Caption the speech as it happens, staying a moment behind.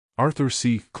Arthur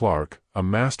C. Clarke, a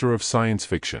master of science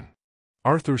fiction.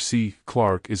 Arthur C.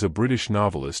 Clarke is a British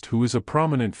novelist who is a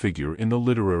prominent figure in the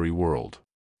literary world.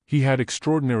 He had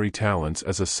extraordinary talents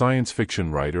as a science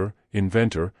fiction writer,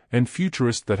 inventor, and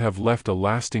futurist that have left a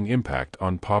lasting impact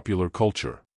on popular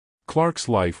culture. Clarke's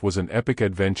life was an epic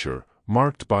adventure,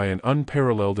 marked by an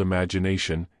unparalleled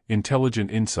imagination, intelligent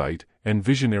insight, and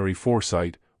visionary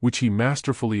foresight, which he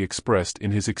masterfully expressed in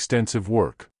his extensive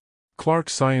work.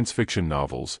 Clarke's science fiction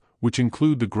novels, which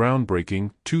include the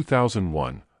groundbreaking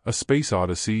 2001, A Space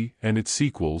Odyssey, and its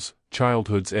sequels,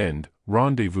 Childhood's End,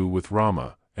 Rendezvous with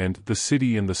Rama, and The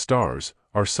City and the Stars,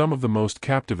 are some of the most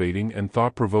captivating and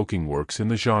thought-provoking works in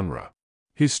the genre.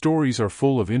 His stories are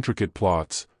full of intricate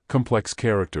plots, complex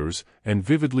characters, and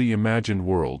vividly imagined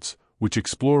worlds, which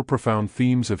explore profound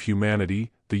themes of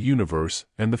humanity, the universe,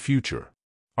 and the future.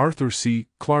 Arthur C.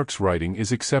 Clarke's writing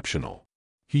is exceptional.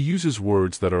 He uses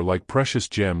words that are like precious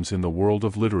gems in the world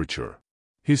of literature.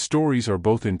 His stories are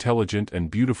both intelligent and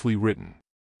beautifully written.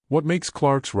 What makes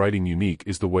Clarke's writing unique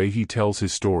is the way he tells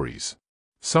his stories.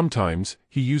 Sometimes,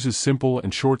 he uses simple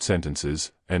and short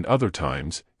sentences, and other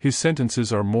times, his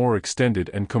sentences are more extended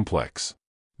and complex.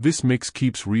 This mix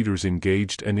keeps readers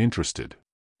engaged and interested.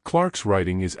 Clarke's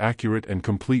writing is accurate and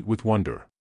complete with wonder.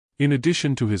 In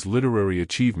addition to his literary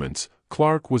achievements,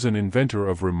 Clarke was an inventor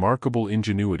of remarkable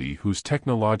ingenuity whose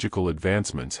technological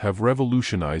advancements have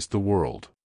revolutionized the world.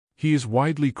 He is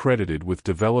widely credited with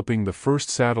developing the first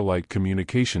satellite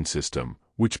communication system,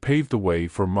 which paved the way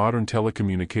for modern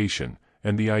telecommunication,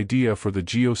 and the idea for the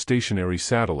geostationary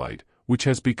satellite, which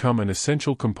has become an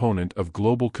essential component of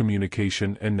global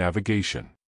communication and navigation.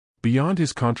 Beyond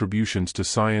his contributions to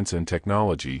science and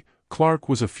technology, Clarke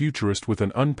was a futurist with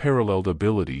an unparalleled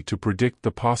ability to predict the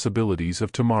possibilities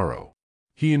of tomorrow.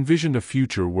 He envisioned a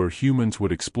future where humans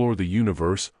would explore the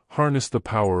universe, harness the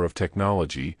power of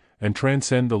technology, and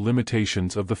transcend the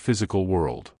limitations of the physical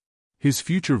world. His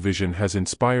future vision has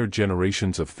inspired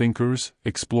generations of thinkers,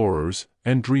 explorers,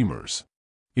 and dreamers.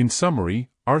 In summary,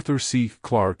 Arthur C.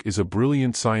 Clarke is a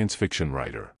brilliant science fiction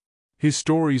writer. His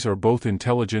stories are both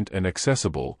intelligent and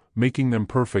accessible, making them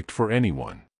perfect for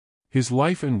anyone. His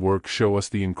life and work show us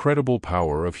the incredible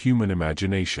power of human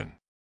imagination.